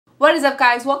What is up,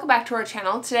 guys? Welcome back to our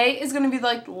channel. Today is going to be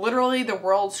like literally the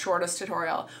world's shortest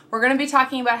tutorial. We're going to be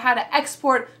talking about how to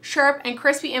export sharp and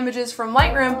crispy images from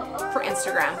Lightroom for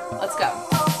Instagram. Let's go.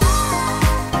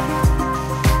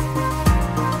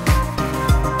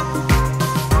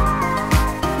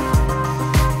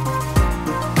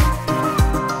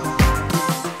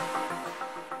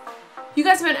 You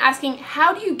guys have been asking,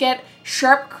 how do you get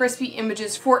sharp, crispy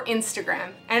images for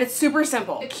Instagram? And it's super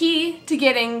simple. The key to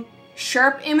getting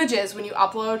sharp images when you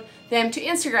upload them to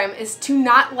Instagram is to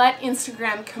not let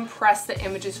Instagram compress the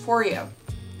images for you.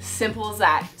 Simple as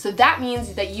that. So that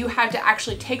means that you have to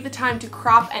actually take the time to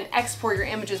crop and export your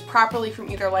images properly from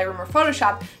either Lightroom or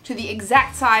Photoshop to the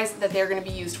exact size that they're going to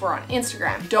be used for on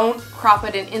Instagram. Don't crop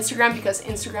it in Instagram because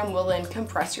Instagram will then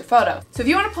compress your photo. So if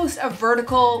you want to post a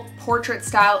vertical portrait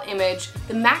style image,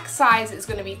 the max size is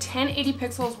going to be 1080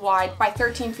 pixels wide by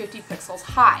 1350 pixels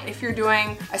high. If you're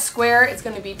doing a square, it's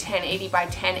going to be 1080 by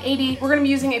 1080. We're going to be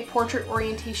using a portrait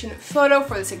orientation photo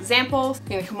for this example. I'm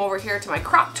going to come over here to my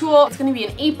crop tool. It's going to be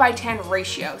an 8:10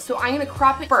 ratio. So I'm going to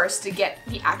crop it first to get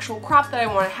the actual crop that I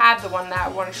want to have, the one that I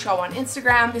want to show on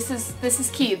Instagram. This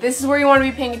is key. This is where you want to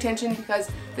be paying attention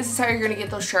because this is how you're going to get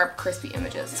those sharp, crispy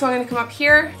images. So I'm going to come up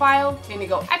here, File, I'm going to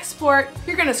go Export.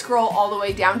 You're going to scroll all the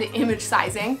way down to Image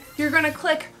Sizing. You're going to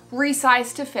click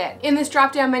Resize to fit. In this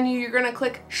drop down menu, you're gonna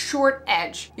click Short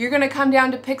Edge. You're gonna come down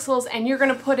to pixels and you're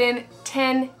gonna put in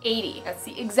 1080. That's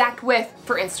the exact width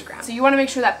for Instagram. So you wanna make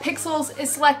sure that pixels is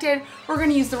selected. We're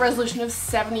gonna use the resolution of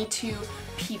 72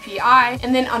 ppi,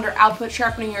 and then under output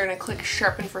sharpening, you're gonna click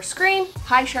sharpen for screen,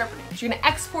 high sharpening. So you're gonna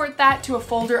export that to a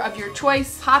folder of your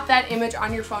choice, pop that image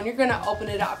on your phone, you're gonna open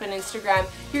it up in Instagram,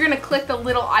 you're gonna click the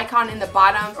little icon in the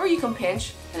bottom, or you can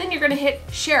pinch, and then you're gonna hit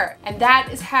share. And that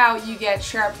is how you get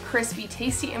sharp, crispy,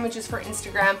 tasty images for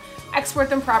Instagram. Export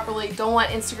them properly, don't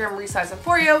let Instagram resize them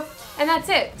for you, and that's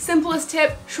it. Simplest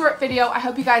tip, short video. I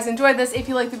hope you guys enjoyed this. If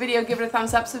you like the video, give it a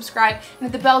thumbs up, subscribe, and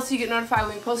hit the bell so you get notified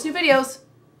when we post new videos.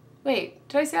 Wait,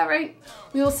 did I say that right?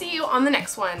 We will see you on the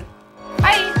next one.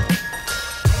 Bye!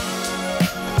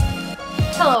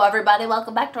 Hello everybody,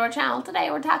 welcome back to our channel. Today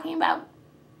we're talking about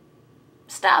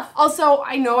stuff. Also,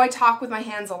 I know I talk with my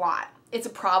hands a lot. It's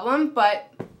a problem,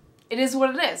 but it is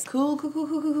what it is. Cool.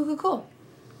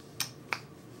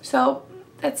 So,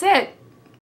 that's it.